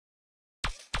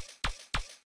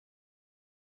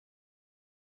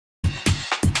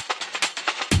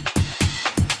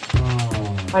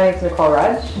My name is Nicole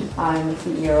Rudge. I'm the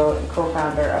CEO and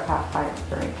co-founder of Half Pints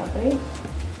Brewing Company.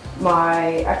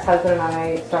 My ex-husband and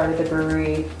I started the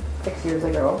brewery 6 years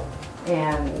ago,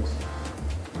 and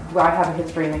I have a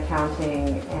history in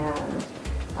accounting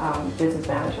and business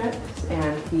management,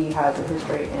 and he has a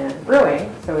history in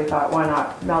brewing, so we thought, why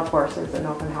not meld forces and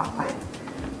open Half Pints?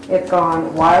 It's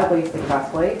gone wildly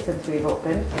successfully since we've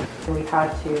opened, and we've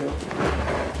had to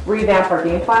revamp our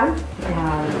game plan,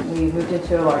 and we moved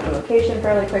into a larger location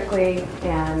fairly quickly,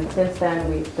 and since then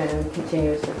we've been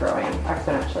continuously growing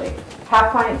exponentially.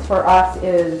 Half Pints for us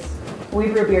is we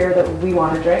brew beer that we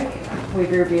want to drink. We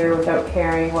brew beer without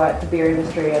caring what the beer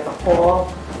industry as a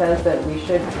whole says that we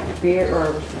should beer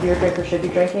or beer drinkers should be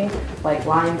drinking, like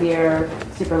lime beer,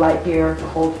 super light beer,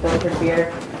 cold filtered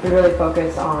beer. We really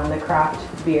focus on the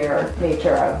craft beer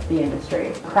nature of the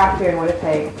industry. Craft beer in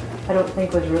Winnipeg, I don't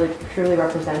think was really truly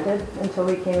represented until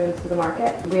we came into the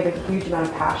market. We have a huge amount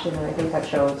of passion, and I think that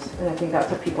shows, and I think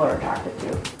that's what people are attracted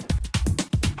to.